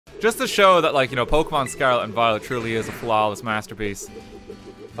Just to show that, like, you know, Pokemon Scarlet and Violet truly is a flawless masterpiece.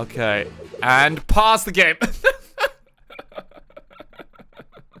 Okay, and pause the game.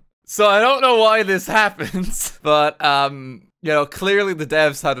 So I don't know why this happens, but, you know, clearly the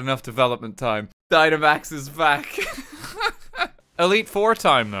devs had enough development time. Dynamax is back. Elite Four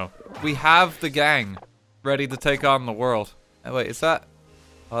time, though. We have the gang ready to take on the world. Oh, wait, is that...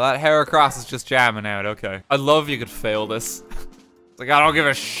 Oh, that Heracross is just jamming out, okay. I love you could fail this. It's like, I don't give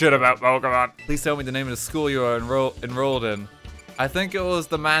a shit about Pokemon. Please tell me the name of the school you are enrolled in. I think it was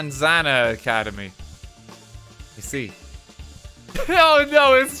the Manzana Academy. I see. Oh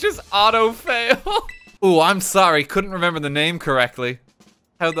no, it's just auto-fail. Ooh, I'm sorry, couldn't remember the name correctly.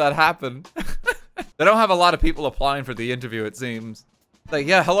 How'd that happen? They don't have a lot of people applying for the interview, it seems. Like,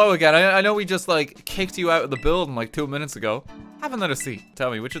 yeah, hello again. I know we just, like, kicked you out of the building like 2 minutes ago. Have another seat.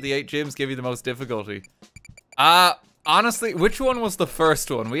 Tell me, which of the 8 gyms give you the most difficulty? Honestly, which one was the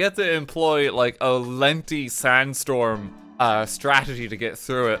first one? We had to employ, like, a lengthy sandstorm strategy to get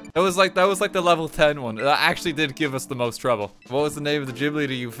through it. That was like the level 10 one. That actually did give us the most trouble. What was the name of the gym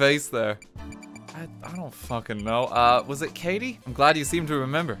leader you faced there? I don't fucking know. Was it Katie? I'm glad you seem to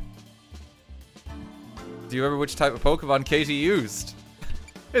remember. Do you remember which type of Pokemon Katie used?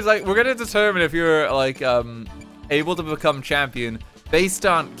 It's like, we're gonna determine if you're, like, able to become champion based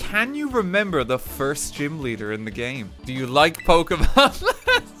on, can you remember the first gym leader in the game? Do you like Pokemon?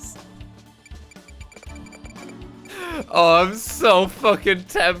 Oh, I'm so fucking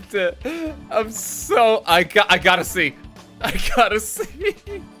tempted. I gotta see. I gotta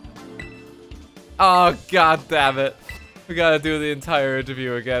see. Oh, god damn it. We gotta do the entire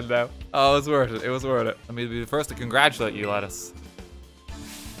interview again now. Oh, it was worth it. It was worth it. Let me be the first to congratulate you, Lettuce.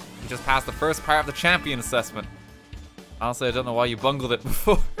 You just passed the first part of the champion assessment. Honestly, I don't know why you bungled it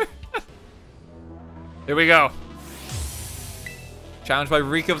before. Here we go. Challenged by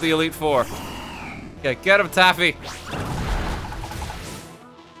Reek of the Elite Four. Okay, get him, Taffy.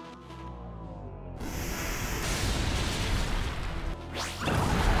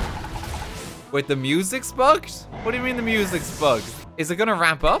 Wait, the music's bugged? What do you mean the music's bugged? Is it gonna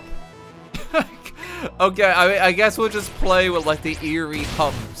ramp up? Okay, I guess we'll just play with, like, the eerie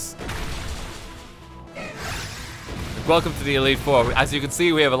hums. Welcome to the Elite Four. As you can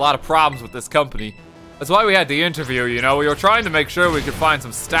see, we have a lot of problems with this company. That's why we had the interview, you know? We were trying to make sure we could find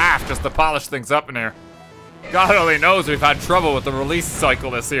some staff just to polish things up in here. God only knows we've had trouble with the release cycle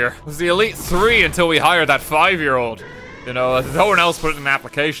this year. It was the Elite 3 until we hired that 5-year-old. You know, no one else put in an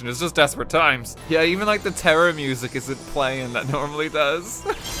application. It's just desperate times. Yeah, even like the terror music isn't playing that normally does.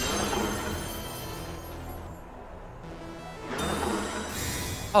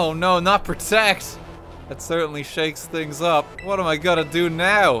 Oh no, not protect. That certainly shakes things up. What am I gonna do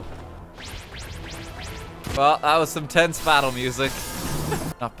now? Well, that was some tense battle music.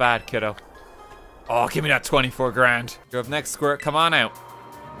 Not bad, kiddo. Oh, give me that 24 grand. You're up next, Squirt. Come on out.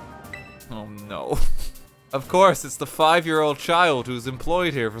 Oh no. Of course, it's the 5-year-old child who's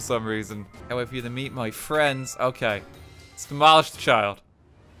employed here for some reason. Can't wait for you to meet my friends. Okay. Let's demolish the child.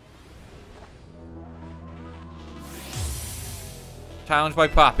 Challenged by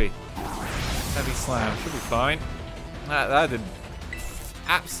Poppy. Heavy slam. Should be fine. That did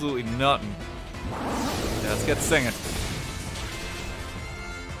absolutely nothing. Yeah, let's get singing.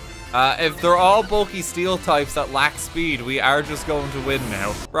 If they're all bulky steel types that lack speed, we are just going to win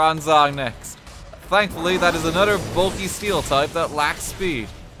now. Bronzong next. Thankfully, that is another bulky steel type that lacks speed.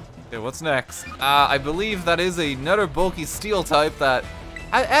 Okay, what's next? I believe that is another bulky steel type that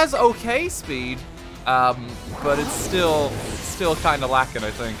has okay speed, but it's still kind of lacking,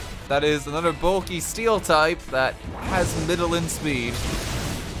 I think. That is another bulky steel type that has middling speed.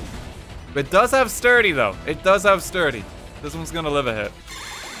 It does have sturdy, though. It does have sturdy. This one's gonna live a hit.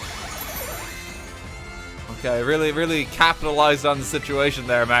 Okay, really capitalized on the situation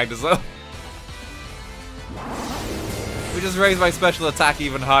there, Magdazo. We just raised my special attack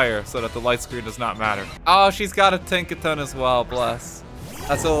even higher so that the light screen does not matter. Oh, she's got a Tinkaton as well, bless.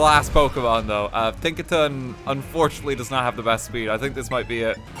 That's the last Pokemon, though. Tinkaton, unfortunately, does not have the best speed. I think this might be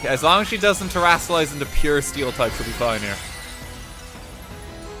it. Okay, as long as she doesn't terrestrialize into pure steel type, she'll be fine here.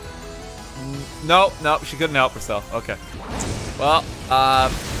 No, she couldn't help herself. Okay. Well,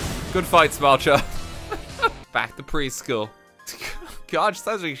 good fight, Smallcha. Back to preschool. God, she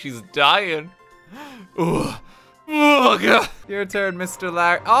sounds like she's dying. Ooh. Oh, God. Your turn, Mr.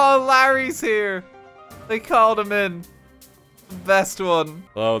 Larry. Oh, Larry's here. They called him in. The best one.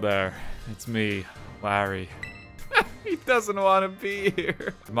 Hello there. It's me, Larry. He doesn't want to be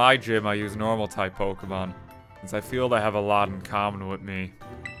here. In my gym, I use normal type Pokemon, since I feel they have a lot in common with me.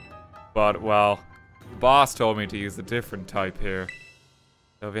 But, well, the boss told me to use a different type here.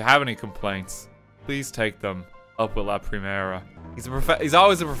 So if you have any complaints, please take them up with La Primera. He's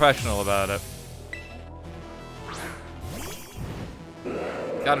always a professional about it.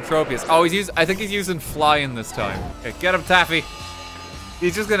 Got a Tropius. Oh, I think he's using Flying this time. Okay, get him, Taffy.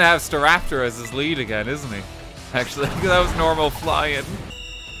 He's just gonna have Staraptor as his lead again, isn't he? Actually, that was normal Flying.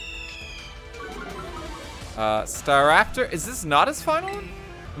 Staraptor, is this not his final one?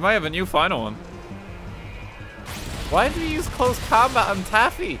 We might have a new final one. Why did he use close combat on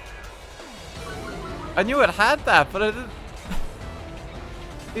Taffy? I knew it had that, but I didn't.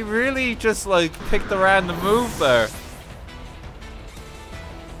 He really just like picked a random move there.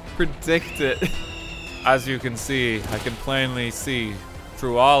 Predict it. As you can see, I can plainly see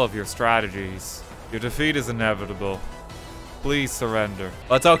through all of your strategies. Your defeat is inevitable. Please surrender.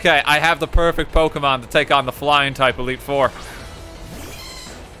 But it's okay, I have the perfect Pokemon to take on the flying type Elite Four.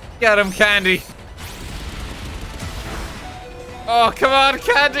 Get him, Candy. Oh, come on,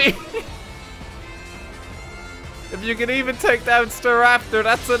 Candy. If you can even take down Staraptor,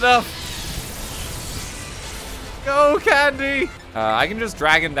 that's enough. Go, Candy. I can just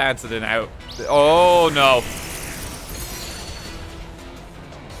Dragon Dance it in out. Oh, no.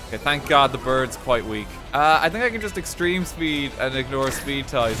 Okay, thank God the bird's quite weak. I think I can just Extreme Speed and ignore Speed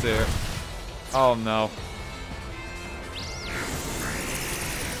Ties here. Oh, no.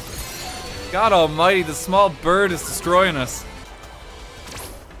 God almighty, the small bird is destroying us.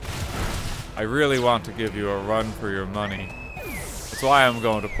 I really want to give you a run for your money. That's why I'm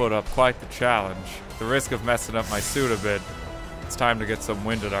going to put up quite the challenge. At the risk of messing up my suit a bit, it's time to get some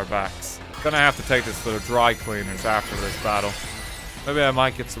wind at our backs. Gonna have to take this to the dry cleaners after this battle. Maybe I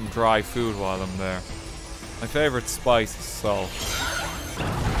might get some dry food while I'm there. My favorite spice is salt.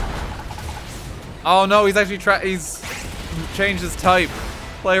 Oh no, he's actually he's changed his type.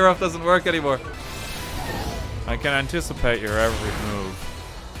 Play rough doesn't work anymore. I can anticipate your every move.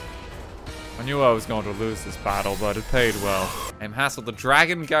 I knew I was going to lose this battle, but it paid well. I'm hassled the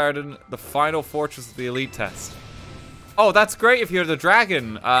Dragon Garden, the final fortress of the Elite Test. Oh, that's great if you're the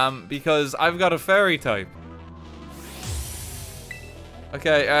dragon, because I've got a fairy type.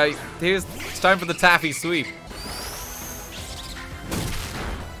 Okay, it's time for the Taffy sweep.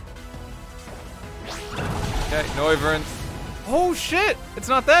 Okay, Noivern. Oh shit! It's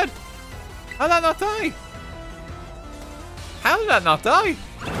not dead! How did that not die? How did that not die?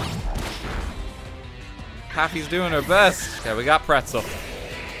 Taffy's doing her best. Okay, we got Pretzel.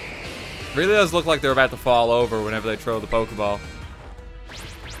 Really does look like they're about to fall over whenever they throw the Pokeball.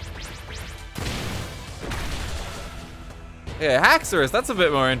 Yeah, Haxorus, that's a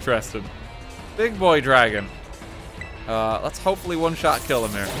bit more interesting. Big boy dragon. Let's hopefully one-shot kill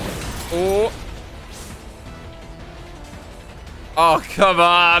him here. Oh. Oh, come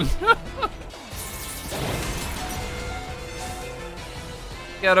on.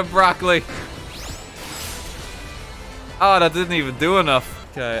 Get a broccoli. Oh, that didn't even do enough.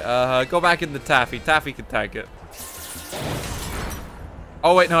 Okay, go back into Taffy. Taffy can tank it.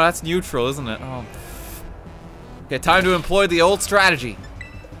 Oh, wait, no, that's neutral, isn't it? Oh. Okay, time to employ the old strategy.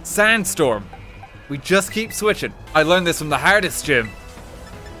 Sandstorm. We just keep switching. I learned this from the hardest gym.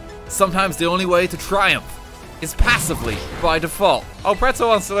 Sometimes the only way to triumph is passively, by default. Oh, Pretzel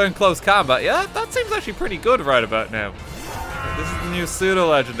wants to learn close combat. Yeah, that seems actually pretty good right about now. This is the new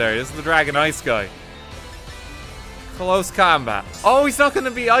pseudo-legendary. This is the Dragon Ice guy. Close combat. Oh, he's not going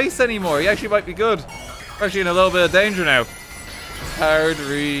to be ice anymore. He actually might be good. We're actually in a little bit of danger now. Hard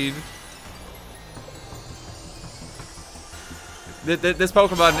read. This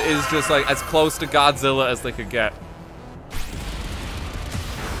Pokemon is just like as close to Godzilla as they could get.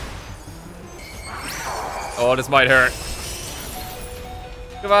 Oh, this might hurt.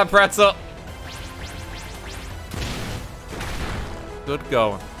 Come on, Pretzel. Good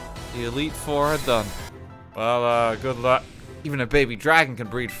going. The Elite Four are done. Well, good luck. Even a baby dragon can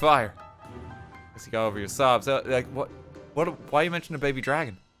breathe fire. Guess you got over your sobs. Like, what? Why you mention a baby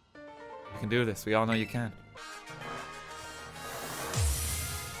dragon? You can do this. We all know you can.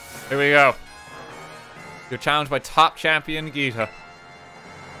 Here we go. You're challenged by top champion Gita.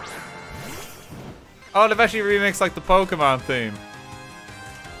 Oh, they've actually remixed like the Pokemon theme.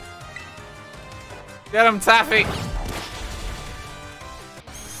 Get him, Taffy.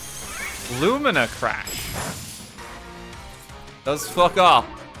 Lumina Crash. Does fuck off.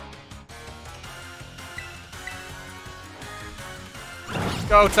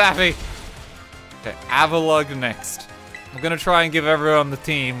 Go, Taffy. Okay, Avalugg next. I'm gonna try and give everyone on the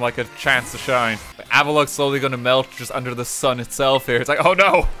team like a chance to shine. But Avalugg's slowly gonna melt just under the sun itself here. It's like, oh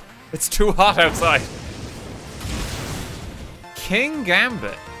no, it's too hot outside. King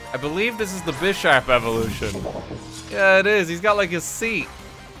Gambit. I believe this is the Bisharp evolution. Yeah, it is. He's got like his seat.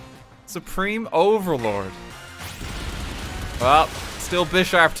 Supreme Overlord. Well, still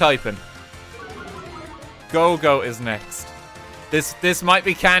Bisharp typing. Go-Go is next. This might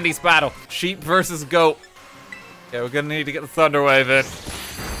be Candy's battle. Sheep versus goat. Yeah, we're gonna need to get the Thunder Wave in.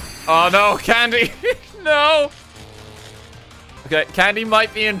 Oh no, Candy! No! Okay, Candy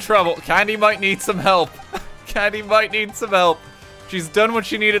might be in trouble. Candy might need some help. Candy might need some help. She's done what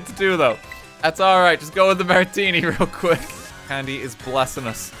she needed to do, though. That's alright, just go with the Martini real quick. Candy is blessing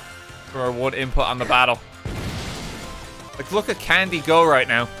us for our one input on the battle. Like, look at Candy go right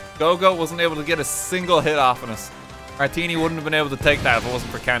now. Go-Go wasn't able to get a single hit off on us. Martini wouldn't have been able to take that if it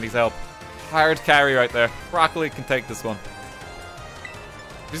wasn't for Candy's help. Hard carry right there. Broccoli can take this one.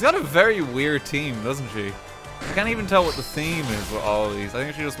 She's got a very weird team, doesn't she? I can't even tell what the theme is with all of these. I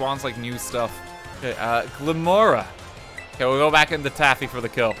think she just wants, like, new stuff. Okay, Glimora. Okay, we'll go back into Taffy for the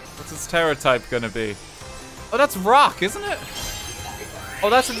kill. What's his Terra type gonna be? Oh, that's Rock, isn't it? Oh,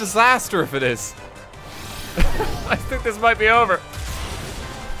 that's a disaster if it is. I think this might be over.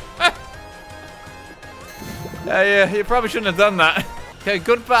 Yeah, you probably shouldn't have done that. Okay,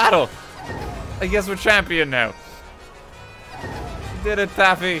 good battle. I guess we're champion now. You did it,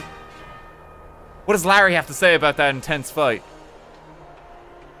 Taffy. What does Larry have to say about that intense fight?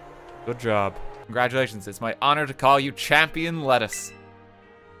 Good job. Congratulations, it's my honor to call you Champion Lettuce.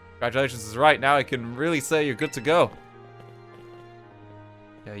 Congratulations is right, now I can really say you're good to go.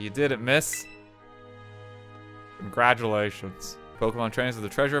 Yeah, you did it, miss. Congratulations. Pokemon trains are the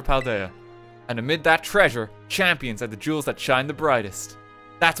treasure of Paldea. And amid that treasure, champions are the jewels that shine the brightest.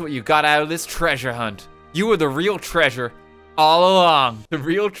 That's what you got out of this treasure hunt. You were the real treasure all along. The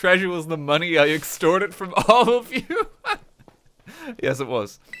real treasure was the money I extorted from all of you. Yes, it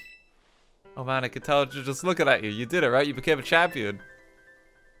was. Oh man, I could tell just looking at you. You did it, right? You became a champion.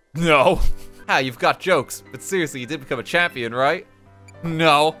 No. Ah, you've got jokes. But seriously, you did become a champion, right?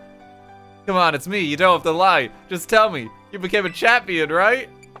 No. Come on, it's me. You don't have to lie. Just tell me. You became a champion, right?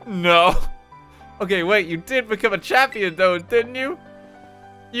 No. Okay, wait. You did become a champion, though, didn't you?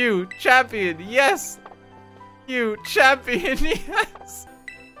 You, champion, yes. You, champion, yes.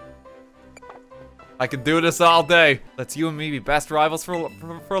 I can do this all day. Let's you and me be best rivals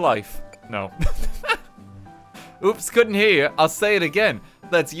for life. No. Oops, couldn't hear you. I'll say it again.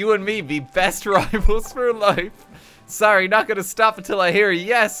 Let's you and me be best rivals for life. Sorry, not gonna stop until I hear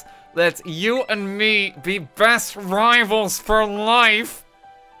yes. Let's you and me be best rivals for life.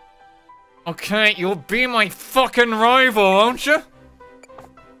 Okay, you'll be my fucking rival, won't you?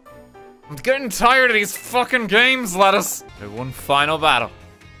 I'm getting tired of these fucking games, Lettuce. Okay, one final battle.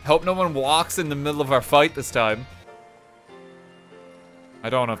 Hope no one walks in the middle of our fight this time. I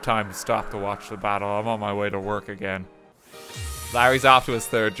don't have time to stop to watch the battle. I'm on my way to work again. Larry's off to his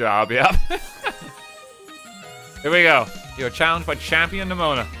third job, yeah. Here we go. You're challenged by Champion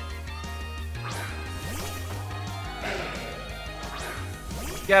Nimona.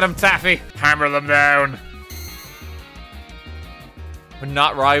 Get him, Taffy. Hammer them down. We're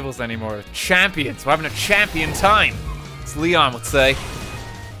not rivals anymore. Champions. We're having a champion time. As Leon would say.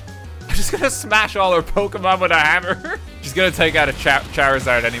 I'm just gonna smash all our Pokemon with a hammer. She's gonna take out a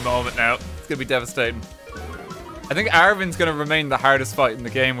Charizard any moment now. It's gonna be devastating. I think Arvin's gonna remain the hardest fight in the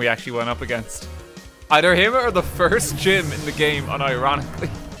game we actually went up against. Either him or the first gym in the game, unironically.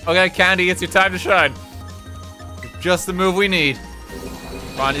 Okay, Candy, it's your time to shine. Just the move we need.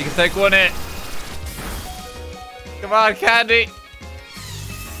 Come on, you can take one hit. Come on, Candy.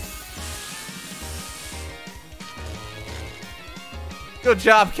 Good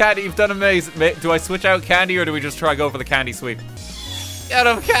job, Candy. You've done amazing. Do I switch out Candy or do we just try go for the Candy sweep? Get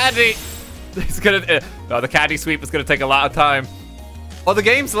him, Candy. He's gonna. No, the Candy sweep is gonna take a lot of time. Oh, the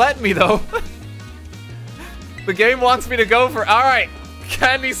game's letting me though. The game wants me to go for. All right,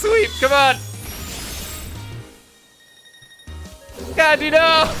 Candy sweep. Come on. Candy, no.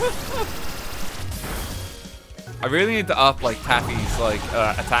 I really need to up like Taffy's like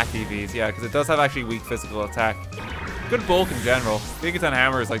attack EVs, yeah, because it does have actually weak physical attack. Good bulk in general. Gigaton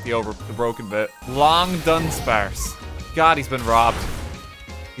Hammer is like the broken bit. Long Dunsparce. God, he's been robbed.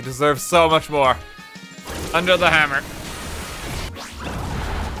 He deserves so much more. Under the hammer.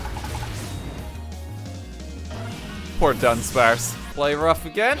 Poor Dunsparce. Play rough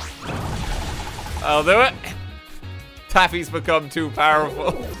again. I'll do it. Taffy's become too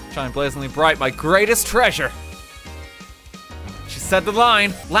powerful. Shine blazingly bright, my greatest treasure. She said the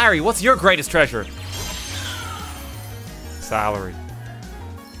line. Larry, what's your greatest treasure? Salary.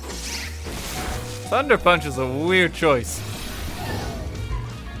 Thunder Punch is a weird choice.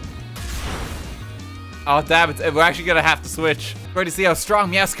 Oh, damn it. We're actually gonna have to switch. Ready to see how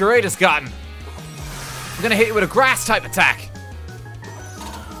strong Masquerade has gotten. I'm gonna hit you with a grass type attack.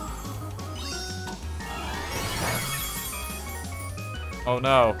 Oh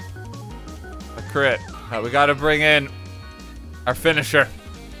no. A crit. We gotta bring in our finisher.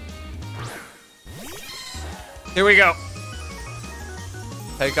 Here we go.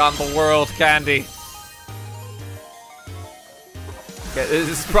 Take on the world, Candy. Okay, this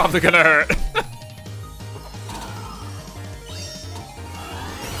is probably gonna hurt.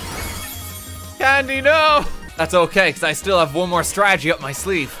 Candy, no! That's okay, because I still have one more strategy up my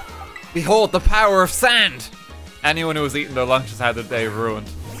sleeve. Behold the power of sand! Anyone who has eaten their lunch has had their day ruined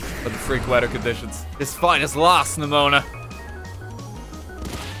by the freak weather conditions. This fight is lost, Nimona.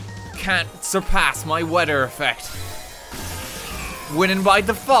 Can't surpass my weather effect. Winning by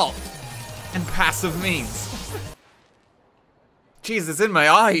default and passive means. Jeez, it's in my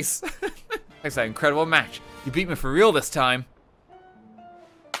eyes. Thanks for that incredible match. You beat me for real this time.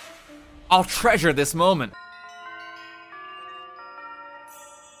 I'll treasure this moment.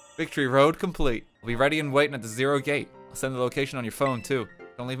 Victory Road complete. I'll be ready and waiting at the 0 gate. I'll send the location on your phone too.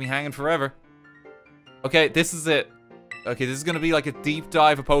 Don't leave me hanging forever. Okay, this is it. Okay, this is gonna be like a deep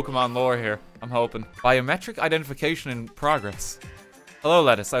dive of Pokemon lore here, I'm hoping. Biometric identification in progress. Hello,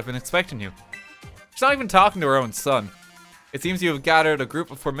 Lettuce, I've been expecting you. She's not even talking to her own son. It seems you have gathered a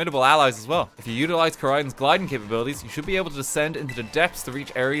group of formidable allies as well. If you utilize Koraidon's gliding capabilities, you should be able to descend into the depths to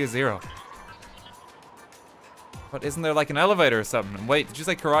reach Area 0. But isn't there like an elevator or something? And wait, did you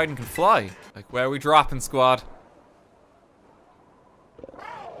say Koraidon can fly? Like, where are we dropping, squad?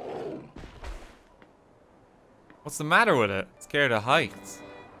 What's the matter with it? Scared of heights.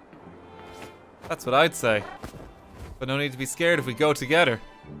 That's what I'd say. But no need to be scared if we go together.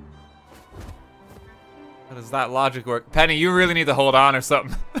 How does that logic work? Penny, you really need to hold on or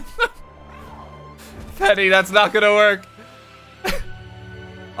something. Penny, that's not gonna work.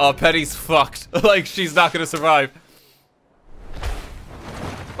 Oh, Penny's fucked. Like, she's not gonna survive.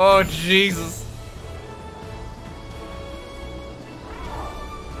 Oh, Jesus.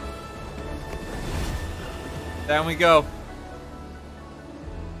 Down we go.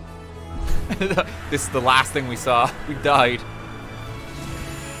 This is the last thing we saw. We died.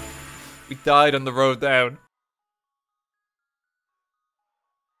 We died on the road down.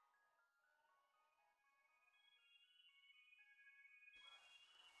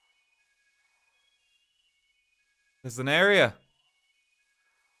 There's an area.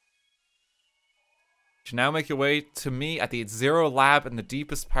 You should now make your way to me at the 0 lab in the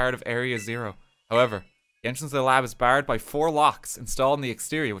deepest part of Area 0. However, the entrance to the lab is barred by 4 locks installed in the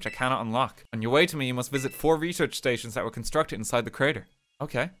exterior, which I cannot unlock. On your way to me, you must visit 4 research stations that were constructed inside the crater.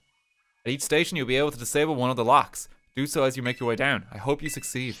 Okay. At each station, you'll be able to disable one of the locks. Do so as you make your way down. I hope you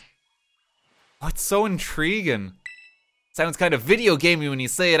succeed. Oh, it's so intriguing. Sounds kind of video gamey when you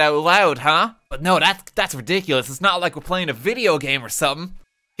say it out loud, huh? But no, that's ridiculous. It's not like we're playing a video game or something.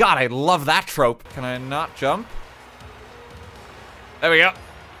 God, I love that trope. Can I not jump? There we go.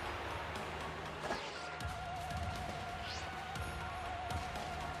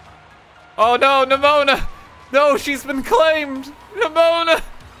 Oh no, Nimona! No, she's been claimed! Nimona!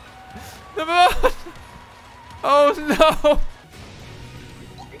 Nimona! Oh no!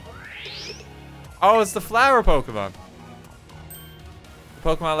 Oh, it's the flower Pokemon. The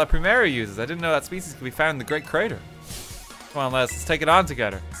Pokemon that Primera uses. I didn't know that species could be found in the Great Crater. Come on, let's take it on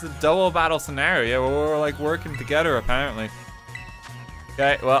together. It's a double battle scenario where we're like working together apparently.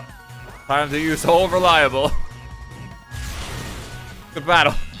 Okay, well, time to use Hold Reliable. Good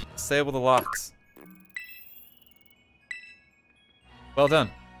battle. Disable the locks. Well done.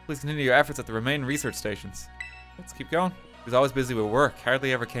 Please continue your efforts at the remaining research stations. Let's keep going. He was always busy with work,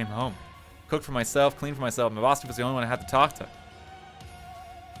 hardly ever came home. Cooked for myself, cleaned for myself. My boss was the only one I had to talk to.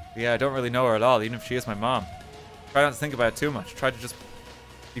 But yeah, I don't really know her at all, even if she is my mom. Try not to think about it too much. Try to just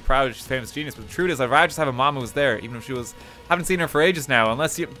be proud that she's a famous genius. But the truth is, I'd rather just have a mom who was there, even if she was... Haven't seen her for ages now,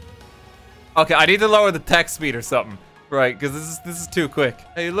 unless you... Okay, I need to lower the text speed or something. Right, because this is too quick.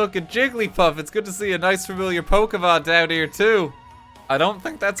 Hey, look at Jigglypuff. It's good to see a nice familiar Pokemon down here too. I don't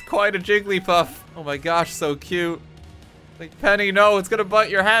think that's quite a Jigglypuff. Oh my gosh, so cute. Like, Penny, no, it's gonna bite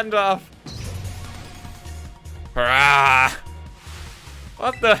your hand off. Hurrah!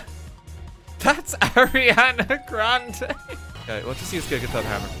 What the? That's Ariana Grande. Okay, well, just use Get that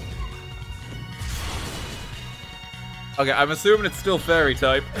hammer. Okay, I'm assuming it's still fairy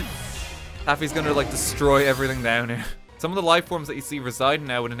type. Taffy's gonna like destroy everything down here. Some of the life forms that you see reside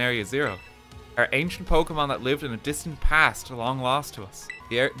now in Area 0 are ancient Pokemon that lived in a distant past, long lost to us.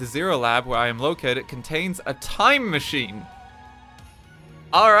 The 0 lab where I am located contains a time machine.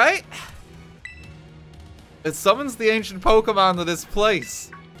 Alright. It summons the ancient Pokemon to this place.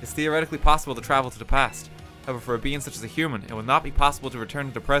 It's theoretically possible to travel to the past. However, for a being such as a human, it will not be possible to return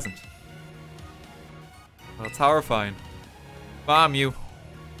to the present. Well, it's horrifying. Mom, you...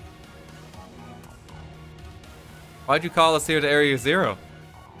 Why'd you call us here to Area Zero?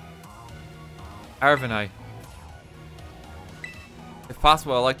 Arvinai. If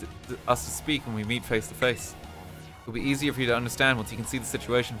possible, I'd like us to speak when we meet face to face. It'll be easier for you to understand once you can see the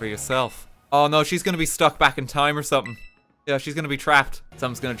situation for yourself. Oh no, she's gonna be stuck back in time or something. Yeah, she's gonna be trapped.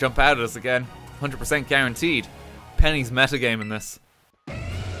 Something's gonna jump out at us again. 100% guaranteed. Penny's metagaming this.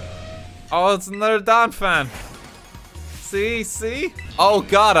 Oh, it's another Don fan. See? Oh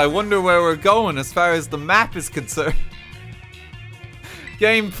god, I wonder where we're going as far as the map is concerned.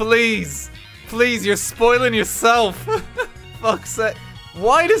 Game, please. Please, you're spoiling yourself. Fuck's sake.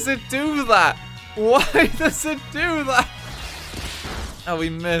 Why does it do that? Why does it do that? Oh, we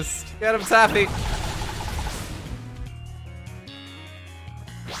missed. Get him, Taffy.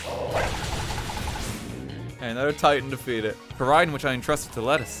 Okay, another Titan defeated. Koraidon, which I entrusted to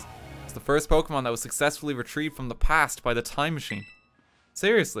Lettuce. It's the first Pokemon that was successfully retrieved from the past by the Time Machine.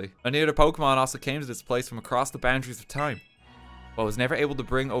 Seriously. Many other Pokemon also came to this place from across the boundaries of time, but was never able to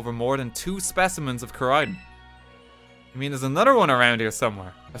bring over more than 2 specimens of Koraidon. You mean there's another one around here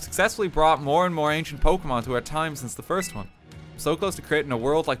somewhere? I've successfully brought more and more ancient Pokemon to our time since the first one. I'm so close to creating a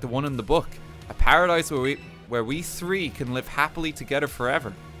world like the one in the book. A paradise where we 3 can live happily together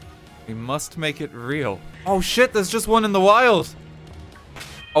forever. We must make it real. Oh shit, there's just one in the wild!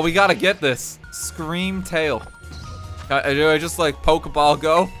 Oh, we gotta get this. Scream Tail. Do I just like Pokeball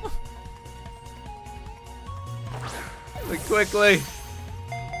go? Like quickly.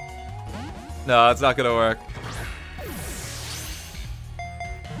 No, it's not gonna work.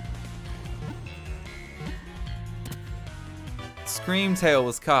 Screamtail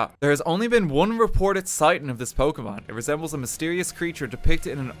was caught. There has only been one reported sighting of this Pokemon. It resembles a mysterious creature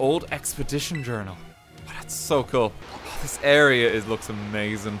depicted in an old expedition journal. Oh, that's so cool. Oh, this area looks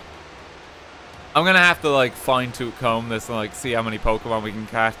amazing. I'm gonna have to like fine-tooth comb this and like see how many Pokemon we can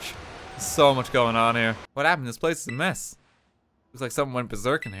catch. There's so much going on here. What happened? This place is a mess. Looks like something went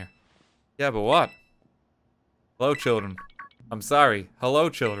berserk in here. Yeah, but what? Hello, children. I'm sorry. Hello,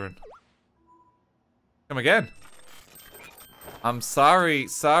 children. Come again. I'm sorry,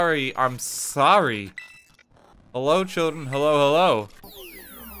 I'm sorry. Hello, children, hello.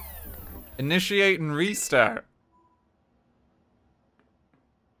 Initiate and restart.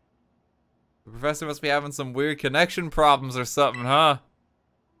 The professor must be having some weird connection problems or something, huh?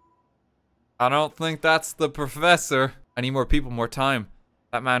 I don't think that's the professor. I need more people, more time.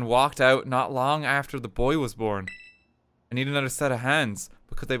 That man walked out not long after the boy was born. I need another set of hands,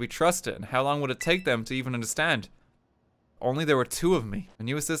 but could they be trusted? And how long would it take them to even understand? Only there were 2 of me. A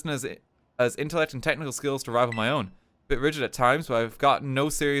new assistant has intellect and technical skills to rival my own. A bit rigid at times, but I've gotten no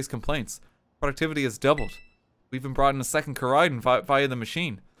serious complaints. Productivity has doubled. We've even brought in a second Koraidon via the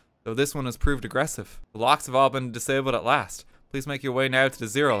machine, though this one has proved aggressive. The locks have all been disabled at last. Please make your way now to the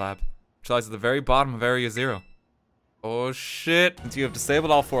Zero Lab, which lies at the very bottom of Area Zero. Oh shit. Since you have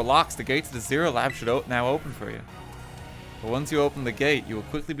disabled all 4 locks, the gate to the Zero Lab should now open for you. But once you open the gate, you will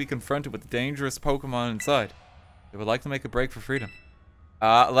quickly be confronted with the dangerous Pokemon inside. They would like to make a break for freedom.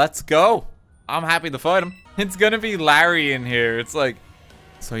 Let's go. I'm happy to fight him. It's gonna be Larry in here. It's like,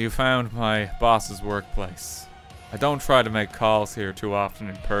 so you found my boss's workplace. I don't try to make calls here too often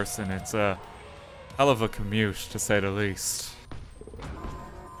in person. It's a hell of a commute, to say the least.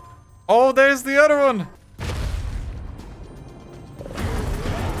 Oh, there's the other one.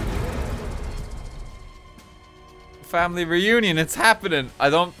 Family reunion, it's happening. I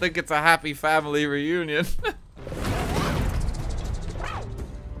don't think it's a happy family reunion.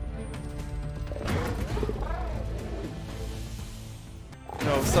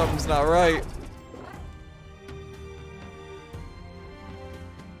 No, something's not right.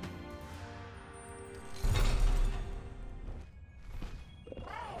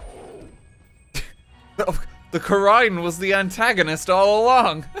 The Koraidon was the antagonist all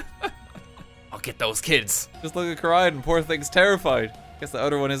along. I'll get those kids. Just look at Koraidon, poor thing's terrified. Guess the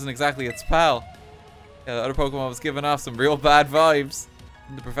other one isn't exactly its pal. Yeah, the other Pokemon was giving off some real bad vibes.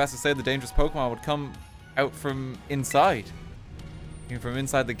 And the professor said the dangerous Pokemon would come out from inside. And from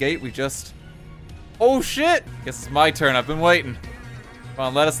inside the gate, we just... Oh shit! Guess it's my turn, I've been waiting. Come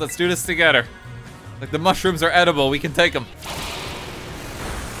on, let's do this together. Like the mushrooms are edible, we can take them.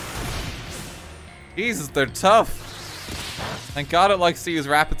 Jesus, they're tough. Thank God it likes to use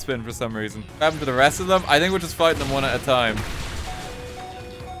Rapid Spin for some reason. What happened to the rest of them? I think we're just fighting them one at a time.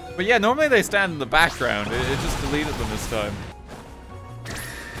 But yeah, normally they stand in the background. It just deleted them this time.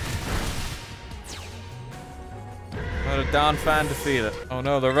 Another Don fan defeated. Oh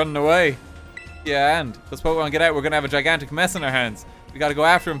no, they're running away. Yeah, and those Pokemon get out, we're gonna have a gigantic mess in our hands. We gotta go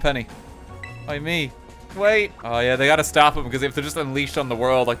after him, Penny. Why me? Wait. Oh yeah, they gotta stop him because if they're just unleashed on the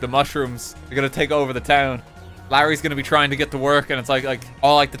world, like the mushrooms, they're gonna take over the town. Larry's gonna be trying to get to work, and it's like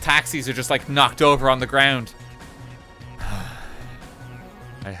all like the taxis are just like knocked over on the ground.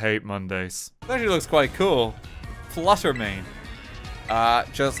 I hate Mondays. It actually looks quite cool. Flutter mane.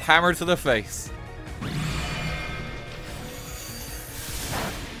 Just hammer to the face.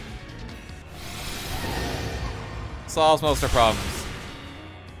 Solves most of our problems.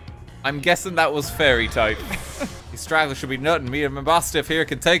 I'm guessing that was fairy type. These stragglers should be nutting. Me and my boss stiff here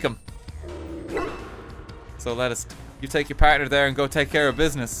can take them. So you take your partner there and go take care of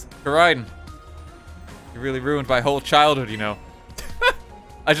business. You're riding. You really ruined my whole childhood, you know.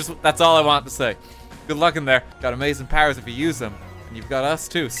 That's all I want to say. Good luck in there. Got amazing powers if you use them. And you've got us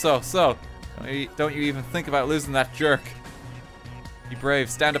too. So, don't you even think about losing that jerk. Be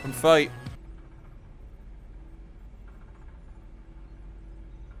brave, stand up and fight.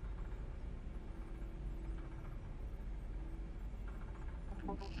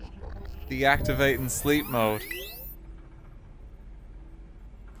 Deactivating sleep mode.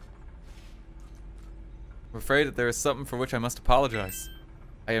 I'm afraid that there is something for which I must apologize.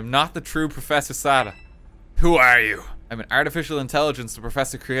 I am not the true Professor Sada. Who are you? I'm an artificial intelligence the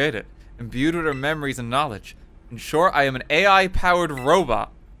professor created, imbued with her memories and knowledge. In short, I am an AI-powered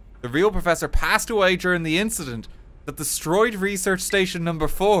robot. The real professor passed away during the incident that destroyed Research Station number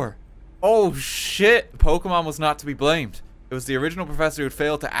 4. Oh shit! The Pokemon was not to be blamed. It was the original professor who had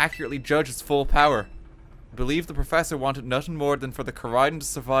failed to accurately judge its full power. I believe the professor wanted nothing more than for the Koraidon to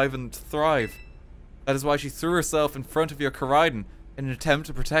survive and to thrive. That is why she threw herself in front of your Koraidon in an attempt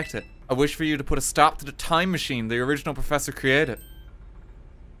to protect it. I wish for you to put a stop to the time machine the original professor created.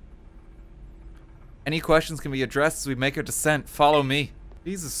 Any questions can be addressed as we make our descent. Follow me.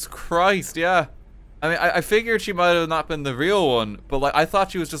 Jesus Christ, yeah. I mean, I figured she might have not been the real one, but like I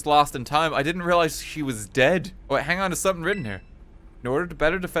thought she was just lost in time. I didn't realize she was dead. Oh, wait, hang on, there's something written here. In order to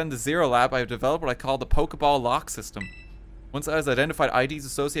better defend the Zero Lab, I have developed what I call the Pokeball lock system. Once it has identified IDs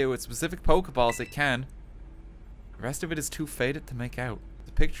associated with specific Pokeballs, it can. The rest of it is too faded to make out.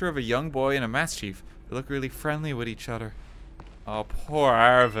 The picture of a young boy and a Master Chief. They look really friendly with each other. Oh, poor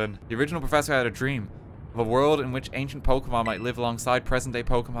Arvin. The original professor had a dream of a world in which ancient Pokemon might live alongside present-day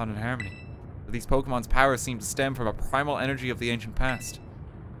Pokemon in harmony. But these Pokemon's powers seem to stem from a primal energy of the ancient past.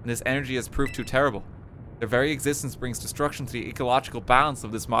 And this energy has proved too terrible. Their very existence brings destruction to the ecological balance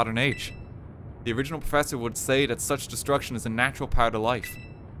of this modern age. The original professor would say that such destruction is a natural part of life.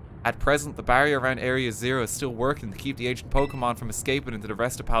 At present, the barrier around Area Zero is still working to keep the ancient Pokemon from escaping into the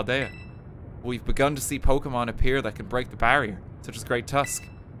rest of Paldea. But we've begun to see Pokemon appear that can break the barrier, such as Great Tusk.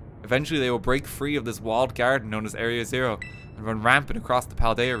 Eventually, they will break free of this walled garden known as Area Zero and run rampant across the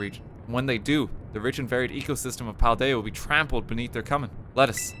Paldea region. And when they do, the rich and varied ecosystem of Paldea will be trampled beneath their coming.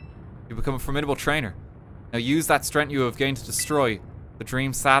 Lettuce, you become a formidable trainer. Now use that strength you have gained to destroy the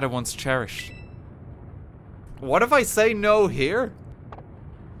dream Sada once cherished. What if I say no here?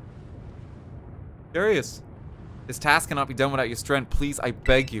 Curious. This task cannot be done without your strength. Please, I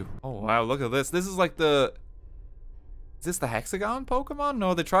beg you. Oh wow, look at this. This is like the... Is this the Hexagon Pokemon?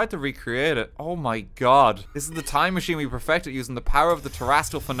 No, they tried to recreate it. Oh my god. This is the time machine we perfected using the power of the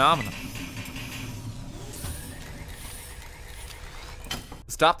terrestrial phenomena.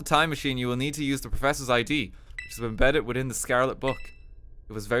 To stop the time machine, you will need to use the Professor's ID, which is embedded within the Scarlet Book.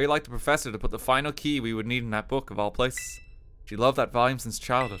 It was very like the Professor to put the final key we would need in that book, of all places. She loved that volume since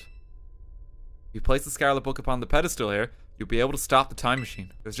childhood. If you place the Scarlet Book upon the pedestal here, you'll be able to stop the time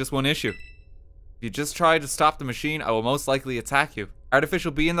machine. There's just one issue. If you just try to stop the machine, I will most likely attack you.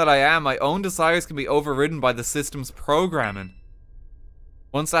 Artificial being that I am, my own desires can be overridden by the system's programming.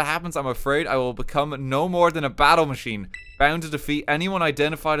 Once that happens, I'm afraid I will become no more than a battle machine, bound to defeat anyone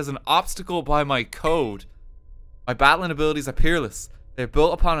identified as an obstacle by my code. My battling abilities are peerless. They're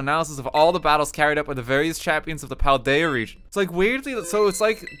built upon analysis of all the battles carried out by the various champions of the Paldea region. It's like weirdly, so it's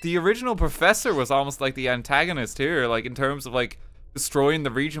like the original Professor was almost like the antagonist here, like in terms of like destroying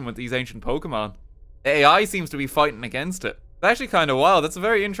the region with these ancient Pokemon. The AI seems to be fighting against it. It's actually kind of wild. That's a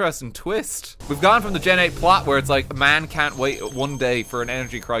very interesting twist. We've gone from the Gen 8 plot where it's like a man can't wait one day for an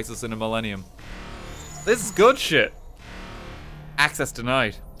energy crisis in a millennium. This is good shit. Access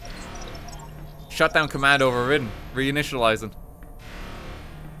denied. Shutdown command overridden. Reinitializing.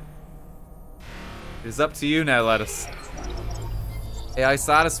 It is up to you now, Lettuce. AI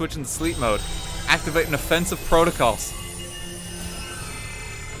Sada switching to sleep mode. Activating offensive protocols.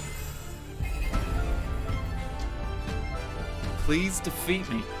 Please defeat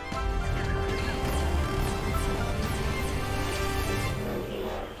me.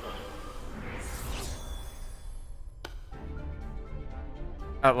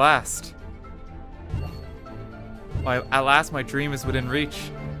 At last. At last my dream is within reach.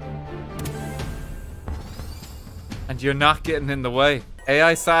 And you're not getting in the way.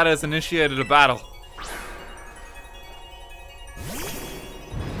 AI SATA has initiated a battle.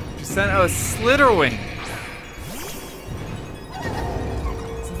 She sent out a Slitherwing.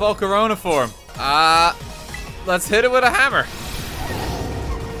 It's a Volcarona form. Let's hit it with a hammer.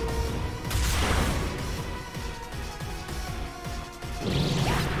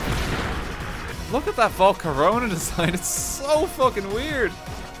 Look at that Volcarona design. It's so fucking weird.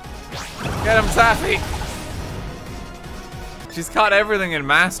 Get him, Taffy. She's caught everything in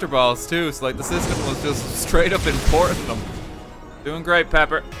Master Balls too, so like the system was just straight up importing them. Doing great,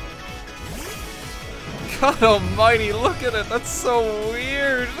 Pepper. God almighty, look at it. That's so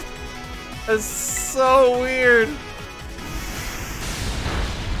weird. That's so weird.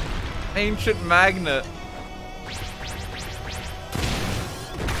 Ancient Magnet.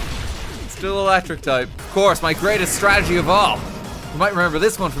 Still electric type. Of course, my greatest strategy of all. You might remember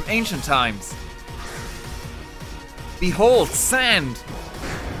this one from ancient times. Behold, sand.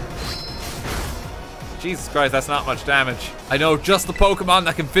 Jesus Christ, that's not much damage. I know just the Pokemon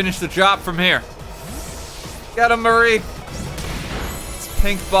that can finish the job from here. Get him, Marie. It's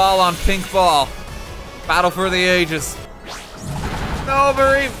pink ball on pink ball. Battle for the ages. No,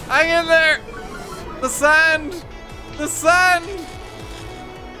 Marie, hang in there. The sand. The sand.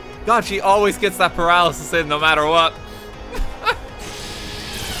 God, she always gets that paralysis in no matter what.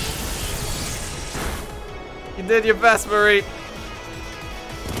 You did your best, Marie.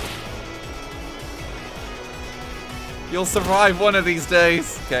 You'll survive one of these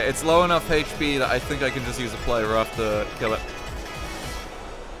days. Okay, it's low enough HP that I think I can just use a play rough to kill it.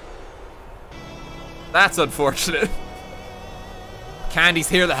 That's unfortunate. Candy's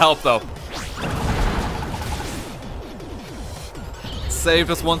here to help, though.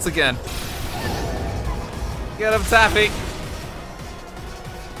 Saved us once again. Get him, Taffy.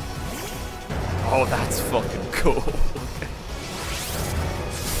 Oh, that's fucking cool.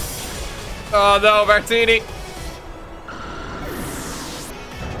 Oh no, Martini.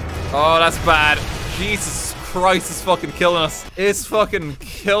 Oh, that's bad. Jesus Christ, it's fucking killing us. It's fucking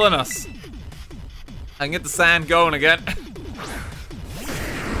killing us. I can get the sand going again.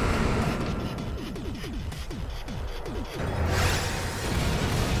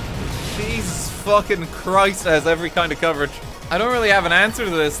 Jesus fucking Christ, it has every kind of coverage. I don't really have an answer to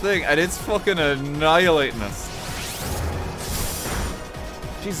this thing, and it's fucking annihilating us.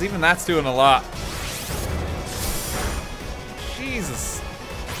 Jeez, even that's doing a lot. Jesus.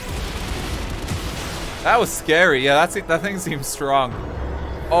 That was scary. Yeah, that's it. That thing seems strong.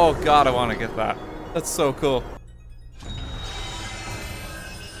 Oh god, I want to get that. That's so cool.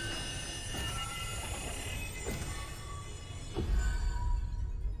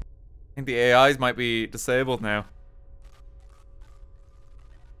 I think the AIs might be disabled now.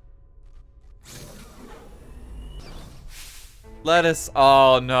 Lettuce.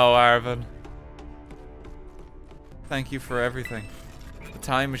 Oh no, Arvin. Thank you for everything. The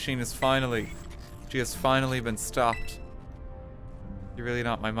time machine is finally... She has finally been stopped. You're really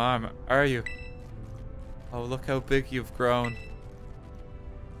not my mom, are you? Oh, look how big you've grown.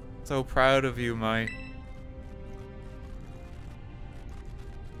 So proud of you, Mai.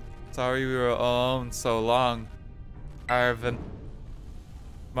 Sorry we were alone so long, Arvin.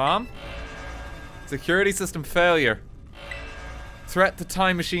 Mom? Security system failure. Threat to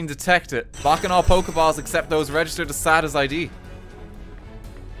time machine detected. Blocking all Pokeballs except those registered to SATA's ID.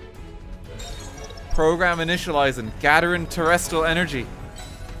 Program initializing. Gathering terrestrial energy.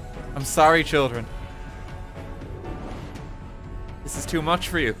 I'm sorry, children. This is too much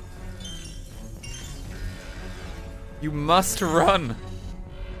for you. You must run.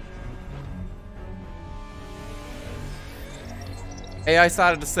 AI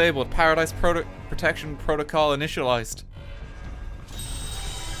SATA disabled. Paradise Protection Protocol initialized.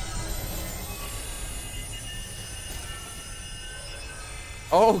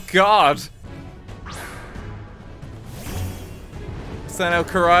 Oh god! Send out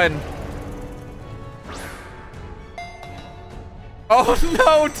Karain. Oh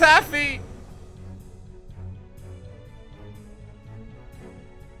no, Taffy!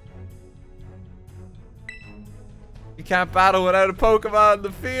 You can't battle without a Pokemon in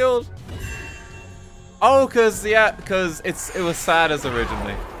the field. Oh, cause it was SATA's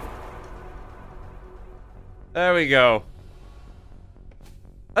originally. There we go.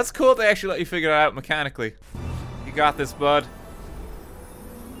 That's cool they actually let you figure it out mechanically. You got this, bud.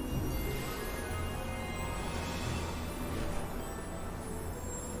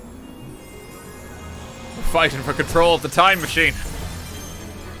 We're fighting for control of the time machine.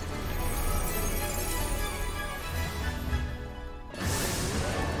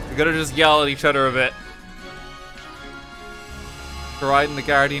 We gotta just yell at each other a bit. Riding the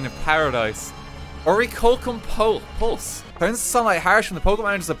Guardian of Paradise. Oricolcum Pulse. Turns the sunlight harsh when the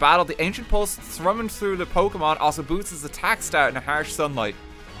Pokemon enters a battle. The ancient pulse thrumming through the Pokemon also boosts its attack stat in a harsh sunlight.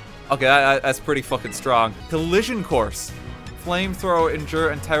 Okay, that's pretty fucking strong. Collision Course. Flamethrower, Endure,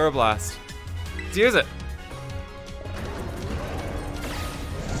 and Terra Blast. Let's use it.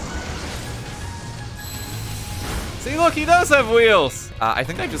 See, look, he does have wheels. I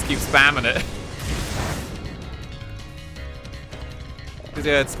think I just keep spamming it. Cause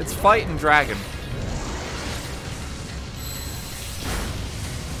yeah, it's fighting dragon.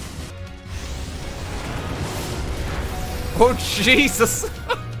 Oh Jesus!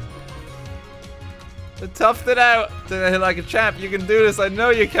 I toughed it out like a champ. You can do this. I know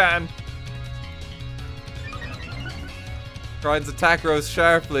you can. Koraidon's attack rose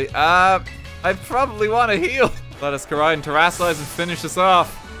sharply. I probably want to heal. Let us Koraidon terrasilize and finish this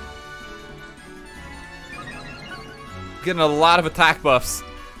off. Getting a lot of attack buffs.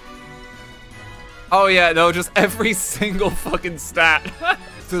 Oh yeah, no, just every single fucking stat.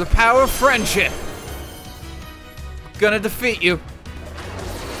 Through the power of friendship. Gonna defeat you.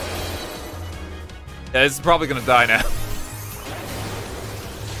 Yeah, this is probably gonna die now.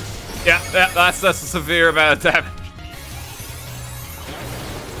 Yeah, that's a severe amount of damage.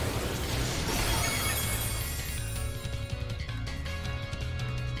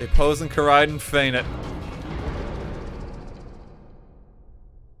 They pose and Koraidon feign it.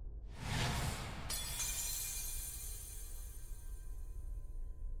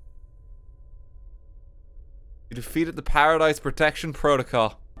 You defeated the Paradise Protection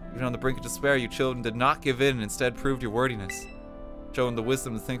Protocol. Even on the brink of despair, you children did not give in and instead proved your worthiness, showing the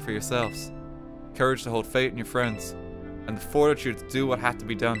wisdom to think for yourselves, courage to hold faith in your friends, and the fortitude to do what had to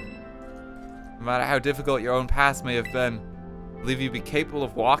be done. No matter how difficult your own past may have been, I believe you'd be capable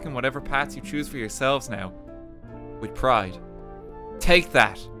of walking whatever paths you choose for yourselves now, with pride. Take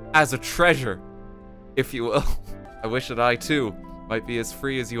that as a treasure, if you will. I wish that I too might be as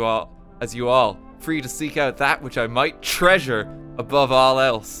free as you all, free to seek out that which I might treasure above all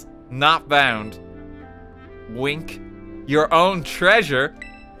else, not bound. Wink. Your own treasure.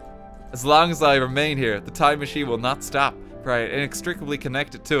 As long as I remain here, the time machine will not stop, for I am inextricably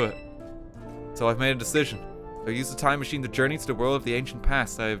connected to it. So I've made a decision. I'll use the time machine to journey to the world of the ancient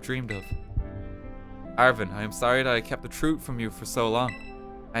past I have dreamed of. Arvin, I am sorry that I kept the truth from you for so long.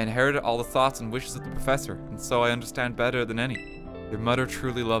 I inherited all the thoughts and wishes of the professor, and so I understand better than any. Your mother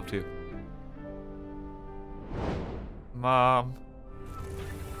truly loved you. Mom.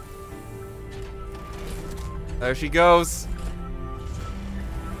 There she goes.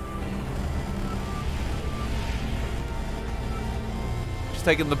 She's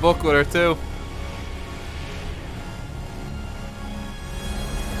taking the book with her too.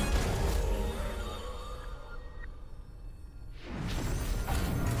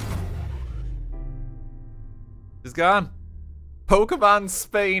 She's gone. Pokemon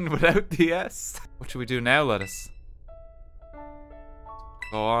Spain without the S. What should we do now, Lettuce?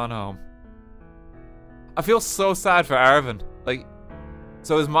 Go on home. I feel so sad for Arvin. Like,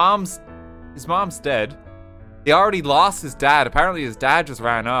 so his mom's dead. He already lost his dad. Apparently his dad just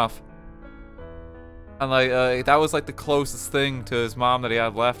ran off. And like, that was like the closest thing to his mom that he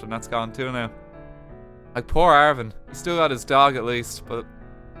had left, and that's gone too now. Like, poor Arvin. He still got his dog at least, but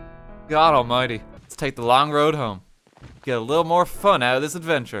God almighty. Let's take the long road home. Get a little more fun out of this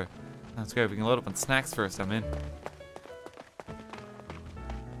adventure. That's great, we can load up on snacks first, I'm in.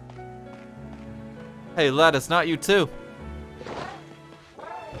 Hey, Lettuce, not you too.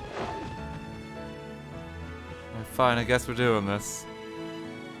 Fine, I guess we're doing this.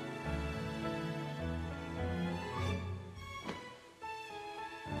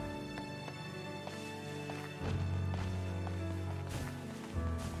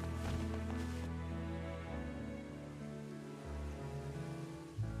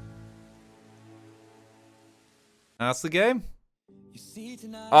 That's the game.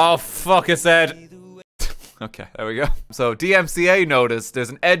 Oh, fuck, it's Ed. Okay, there we go. So, DMCA noticed there's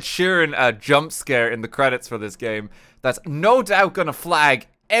an Ed Sheeran jump scare in the credits for this game that's no doubt gonna flag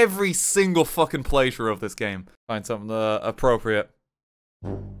every single fucking playthrough of this game. Find something appropriate.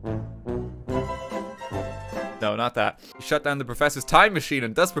 No, not that. You shut down the professor's time machine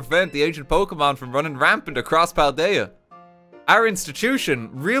and thus prevent the ancient Pokemon from running rampant across Paldea. Our institution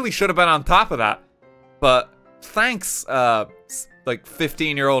really should have been on top of that. But thanks, like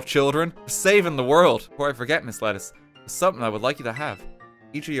 15-year-old children, for saving the world. Before I forget, Miss Lettuce, there's something I would like you to have.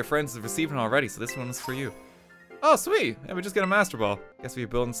 Each of your friends has received one already, so this one is for you. Oh, sweet. Yeah, we just get a Master Ball. Guess if you're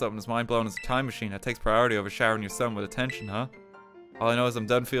building something as mind-blowing as a time machine, that takes priority over showering your son with attention, huh? All I know is I'm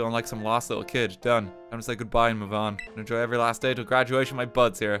done feeling like some lost little kid. Done. Time to say goodbye and move on. And enjoy every last day till graduation. My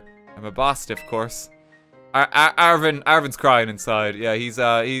buds here. And my boss stiff, of course. Arvin's crying inside. Yeah, he's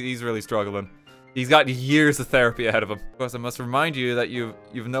really struggling. He's got years of therapy ahead of him. Of course, I must remind you that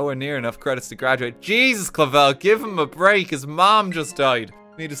you've nowhere near enough credits to graduate. Jesus, Clavel, give him a break. His mom just died.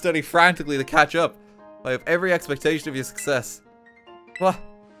 You need to study frantically to catch up. I have every expectation of your success. What?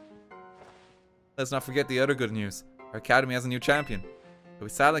 Let's not forget the other good news. Our academy has a new champion. But we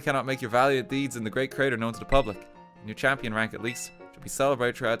sadly cannot make your valiant deeds in the great crater known to the public. A new champion rank, at least, should be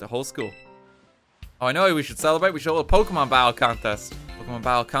celebrated throughout the whole school. Oh, I know who we should celebrate. We should hold a Pokemon battle contest. Pokemon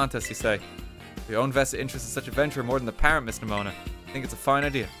battle contest, you say? For your own vested interest in such a venture more than the parent, Miss Nimona. I think it's a fine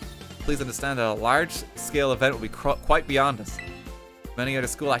idea. Please understand that a large-scale event will be quite beyond us. Many other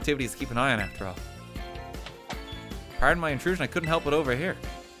school activities to keep an eye on, after all. Pardon my intrusion, I couldn't help but overhear.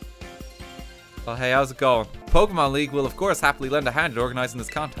 Well, hey, how's it going? Pokemon League will, of course, happily lend a hand in organizing this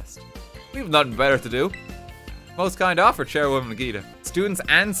contest. We have nothing better to do. Most kind offer, Chairwoman Nagita. Students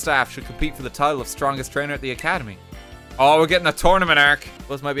and staff should compete for the title of strongest trainer at the academy. Oh, we're getting a tournament arc.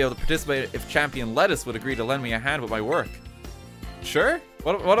 Plus, might be able to participate if Champion Lettuce would agree to lend me a hand with my work. Sure?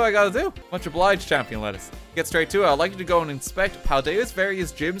 What do I gotta do? Much obliged, Champion Lettuce. Get straight to it. I'd like you to go and inspect Paldea's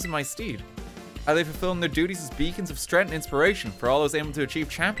various gyms in my steed. Are they fulfilling their duties as beacons of strength and inspiration for all those aiming to achieve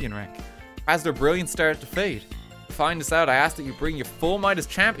champion rank? As their brilliance started to fade. To find this out, I ask that you bring your full might as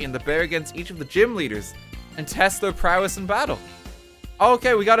champion to bear against each of the gym leaders and test their prowess in battle.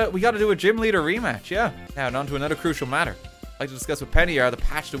 Okay, we gotta do a gym leader rematch, yeah. Now, and on to another crucial matter. I'd like to discuss with Penny how to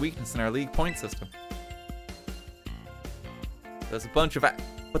patch the weakness in our league point system. There's a bunch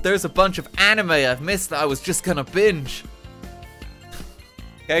of anime I've missed that I was just gonna binge.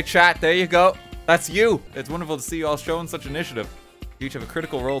 Okay, chat, there you go. That's you. It's wonderful to see you all showing such initiative. You each have a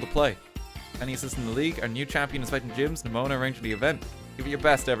critical role to play. Penny assists in the league, our new champion is fighting gyms, Nimona arranging the event. Give it your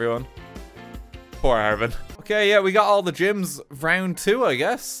best, everyone. Poor Arvin. Okay, yeah, we got all the gyms round 2, I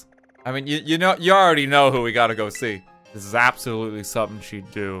guess. I mean, you already know who we gotta go see. This is absolutely something she'd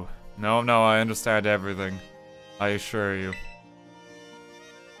do. No, I understand everything. I assure you.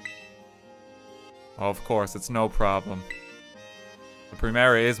 Oh, of course, it's no problem. The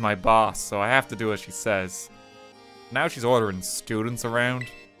Primera is my boss, so I have to do as she says. Now she's ordering students around.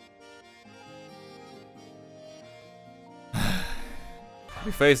 I'll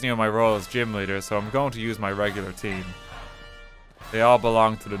be facing you in my role as gym leader, so I'm going to use my regular team. They all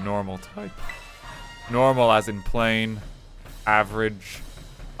belong to the normal type. Normal as in plain, average,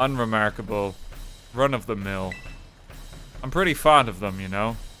 unremarkable, run-of-the-mill. I'm pretty fond of them, you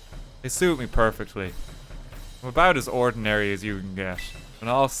know. They suit me perfectly. I'm about as ordinary as you can get. When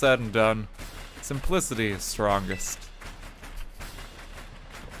all's said and done, simplicity is strongest.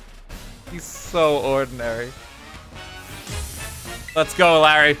 He's so ordinary. Let's go,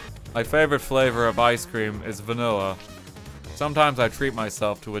 Larry. My favorite flavor of ice cream is vanilla. Sometimes I treat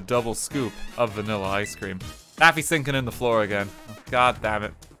myself to a double scoop of vanilla ice cream. Daffy's sinking in the floor again. Oh, God damn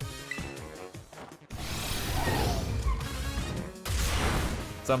it.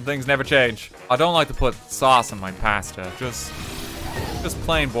 Some things never change. I don't like to put sauce in my pasta. Just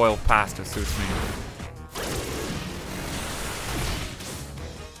plain boiled pasta suits me.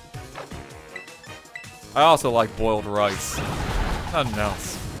 I also like boiled rice. Nothing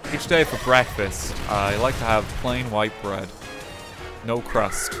else. Each day for breakfast, I like to have plain white bread. No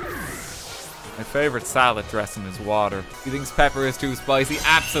crust. My favorite salad dressing is water. You think pepper is too spicy?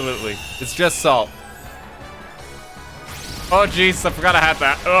 Absolutely. It's just salt. Oh jeez, I forgot I had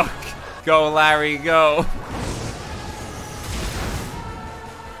that. Ugh. Go, Larry, go.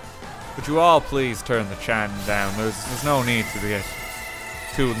 Would you all please turn the chanting down? There's no need to get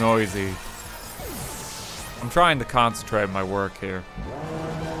too noisy. I'm trying to concentrate on my work here.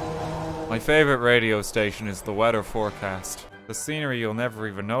 My favorite radio station is the weather forecast. The scenery you'll never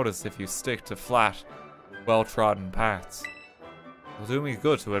even notice if you stick to flat, well-trodden paths. It'll do me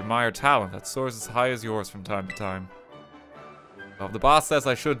good to admire talent that soars as high as yours from time to time. Well, if the boss says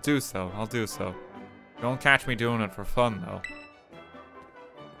I should do so, I'll do so. Don't catch me doing it for fun, though.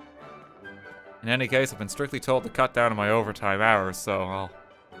 In any case, I've been strictly told to cut down on my overtime hours, so I'll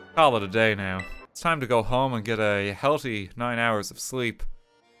call it a day now. It's time to go home and get a healthy 9 hours of sleep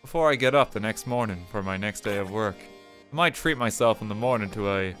before I get up the next morning for my next day of work. I might treat myself in the morning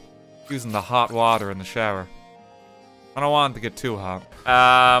to using the hot water in the shower. I don't want it to get too hot.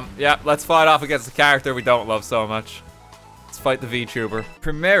 Yeah, let's fight off against the character we don't love so much. Let's fight the VTuber.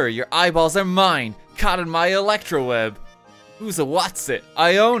 Primera, your eyeballs are mine. Caught in my electro web. Who's a what's it?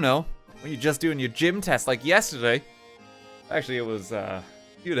 I don't know. Were you just doing your gym test like yesterday? Actually, it was a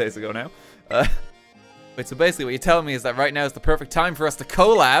few days ago now. But Wait, so basically what you're telling me is that right now is the perfect time for us to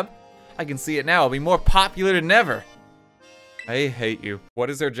collab. I can see it now. I'll be more popular than ever. I hate you. What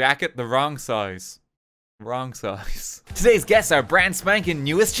is her jacket? The wrong size. Wrong size. Today's guests are brand spanking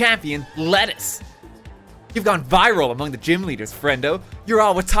newest champion, Lettuce. You've gone viral among the gym leaders, friendo. You're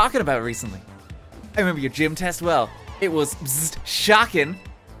all we're talking about recently. I remember your gym test well. It was shocking.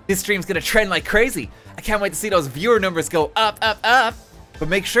 This stream's gonna trend like crazy. I can't wait to see those viewer numbers go up, up, up. But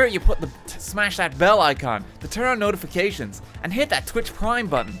make sure you smash that bell icon to turn on notifications and hit that Twitch Prime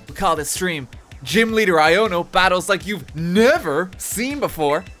button. We call this stream Gym Leader Iono battles like you've never seen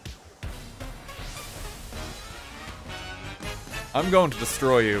before. I'm going to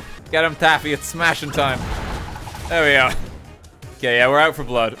destroy you. Get him, Taffy, it's smashing time. There we go. Okay, yeah, we're out for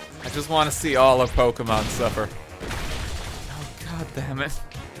blood. I just want to see all our Pokemon suffer. Oh, god damn it.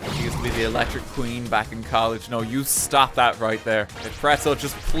 She used to be the electric queen back in college. No, you stop that right there. Hey, Pretzel,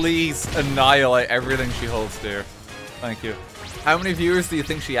 just please annihilate everything she holds dear. Thank you. How many viewers do you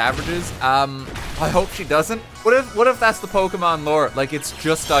think she averages? I hope she doesn't. What if that's the Pokemon lore? Like, it's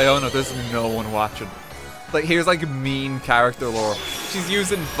just Iono, there's no one watching. Like, here's like mean character lore. She's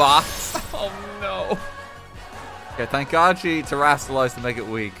using bots. Oh no. Okay, thank God she terrestrialized to make it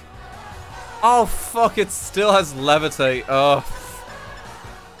weak. Oh fuck, it still has levitate. Oh.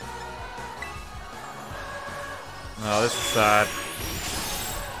 Oh, this is sad.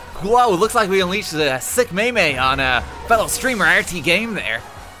 Whoa, looks like we unleashed a sick meme on a fellow streamer RTGame there.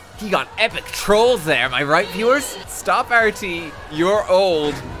 He got epic trolls there, am I right, viewers? Stop RT, you're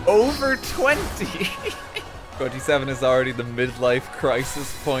old. Over 20. 27 is already the midlife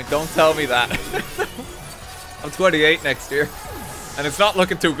crisis point. Don't tell me that. I'm 28 next year. And it's not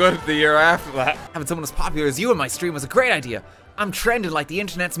looking too good the year after that. Having someone as popular as you in my stream was a great idea. I'm trending like the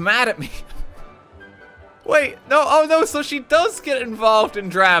internet's mad at me. Wait, no, oh no, so she does get involved in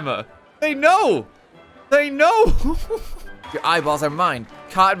drama. They know. They know. Your eyeballs are mine.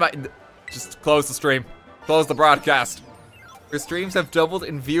 Caught in my... Just close the stream. Close the broadcast. Her streams have doubled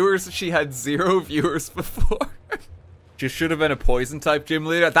in viewers. She had 0 viewers before. She should have been a poison type gym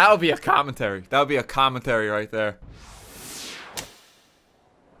leader. That would be a commentary. That would be a commentary right there.